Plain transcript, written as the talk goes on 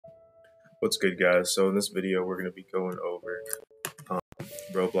What's good, guys? So in this video, we're going to be going over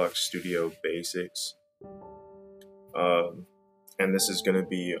Roblox Studio Basics. And this is going to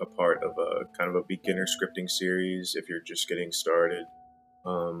be a part of a kind of a beginner scripting series if you're just getting started.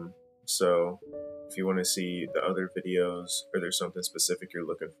 So if you want to see the other videos or there's something specific you're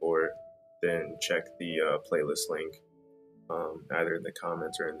looking for, then check the playlist link either in the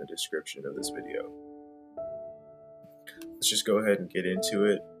comments or in the description of this video. Let's just go ahead and get into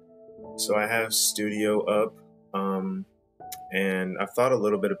it. So I have Studio up, and I've thought a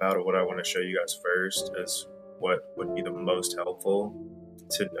little bit about it. What I want to show you guys first is what would be the most helpful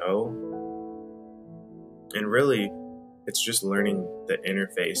to know. And really, it's just learning the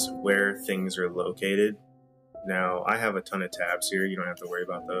interface, where things are located. Now, I have a ton of tabs here. You don't have to worry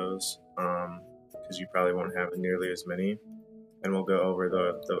about those because you probably won't have nearly as many. And we'll go over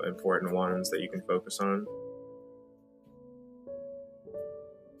the important ones that you can focus on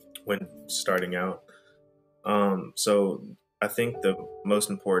when starting out. So I think the most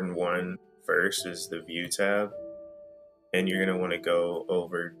important one first is the View tab, and you're going to want to go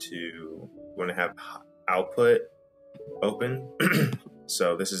over to, you want to have Output open.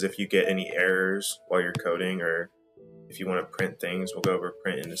 So this is if you get any errors while you're coding, or if you want to print things. We'll go over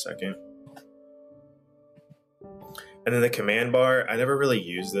print in a second. And then the command bar, I never really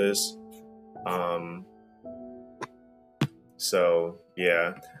use this. So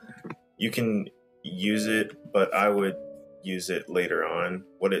yeah, you can use it, but I would use it later on.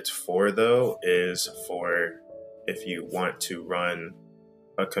 What it's for though is for if you want to run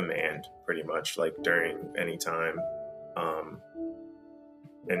a command, pretty much like during any time,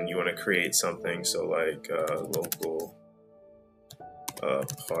 and you want to create something. So like local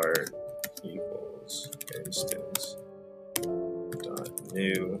part equals instance dot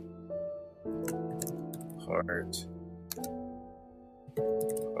new part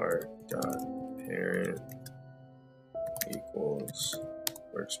dot parent equals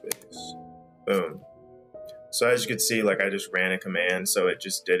workspace. Boom. So as you can see, like I just ran a command, so it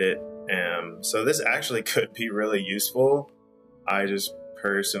just did it. So this actually could be really useful. I just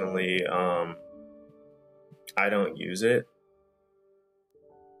personally, I don't use it.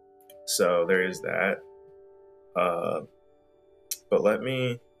 So there is that. But let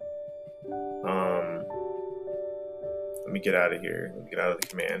me get out of here. Let me get out of the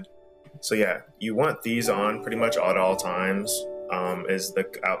command. So yeah, you want these on pretty much at all times. Is the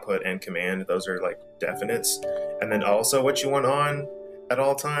output and command. Those are like definites. And then also what you want on at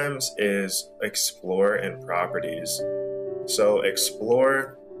all times is explore and properties. So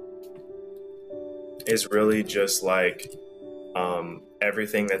explore is really just like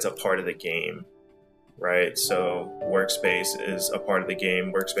everything that's a part of the game, right? So workspace is a part of the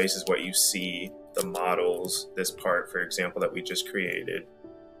game. Workspace is what you see, the models, this part, for example, that we just created,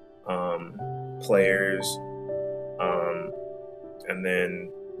 players, and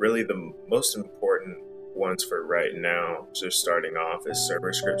then really the most important ones for right now, just starting off, is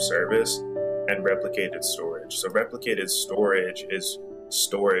server script service and replicated storage. So replicated storage is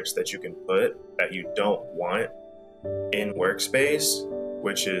storage that you can put that you don't want in workspace,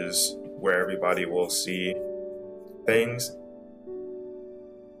 which is where everybody will see things.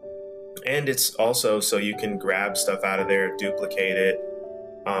 And it's also so you can grab stuff out of there, duplicate it,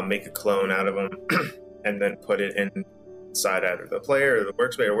 make a clone out of them, and then put it inside either the player or the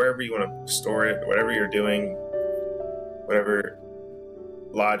workspace or wherever you want to store it, whatever you're doing, whatever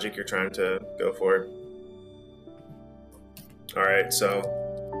logic you're trying to go for. All right, so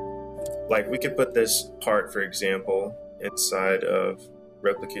like we could put this part, for example, inside of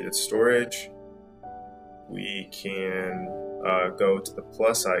replicated storage. We can go to the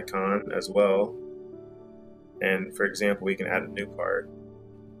plus icon as well. And for example, we can add a new part.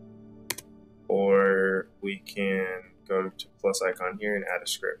 Or we can go to plus icon here and add a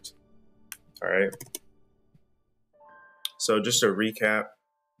script. All right. So just to recap,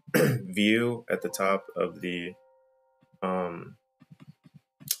 view at the top of the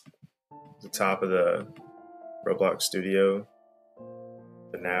Roblox Studio,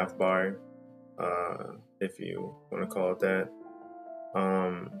 the nav bar, if you want to call it that,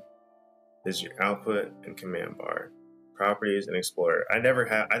 is your output and command bar, properties and explorer. I never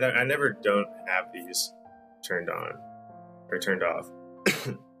don't have these turned on or turned off.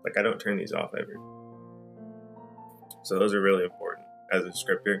 Like I don't turn these off ever. So those are really important as a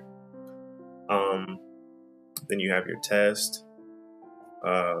scripter. Then you have your test.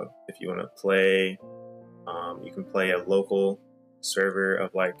 If you want to play, you can play a local server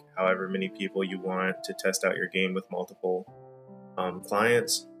of like however many people you want to test out your game with multiple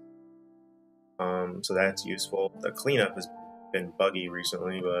clients. So that's useful. The cleanup is been buggy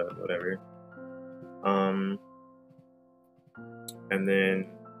recently, but whatever. And then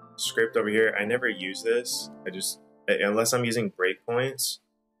script over here, I never use this. I just, unless I'm using breakpoints,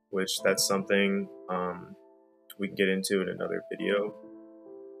 which that's something we can get into in another video.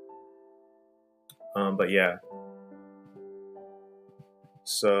 But yeah,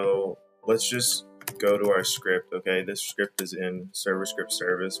 so let's just go to our script. Okay, this script is in server script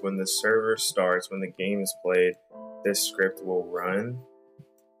service. When the server starts, when the game is played, this script will run.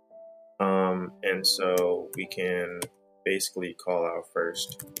 And so we can basically call our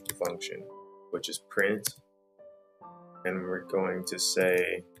first function, which is print, and we're going to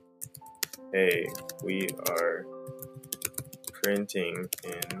say, hey, we are printing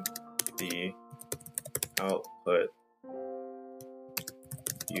in the output.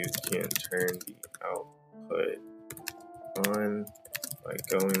 You can turn the output on by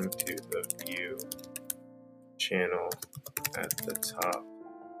going to the view channel at the top,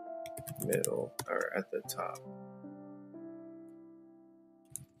 middle, or at the top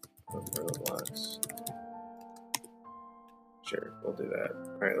of roblox. Sure, we'll do that.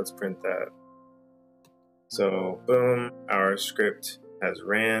 All right, let's print that. So boom, our script has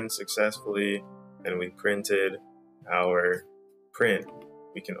ran successfully and we printed our print.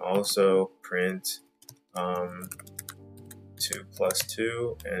 We can also print 2 plus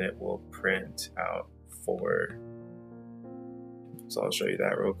 2 and it will print out 4. So I'll show you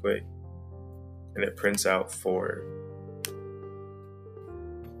that real quick. And it prints out 4.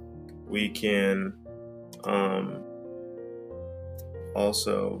 We can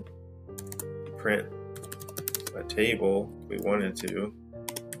also print a table if we wanted to.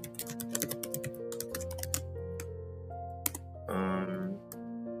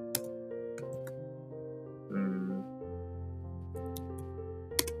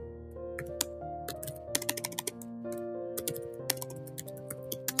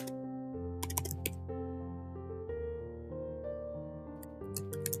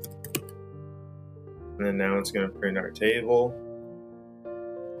 And then now it's going to print our table.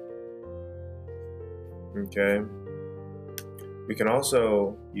 Okay. We can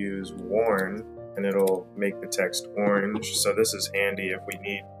also use warn, and it'll make the text orange. So this is handy if we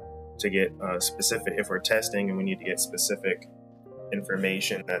need to get specific, if we're testing and we need to get specific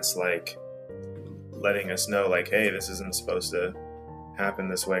information that's like letting us know, like, hey, this isn't supposed to happen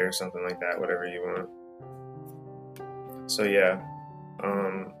this way or something like that, whatever you want. So yeah,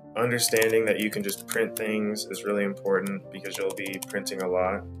 understanding that you can just print things is really important because you'll be printing a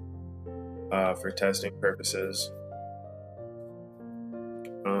lot for testing purposes.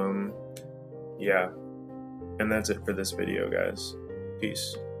 Yeah, and that's it for this video, guys.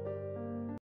 Peace.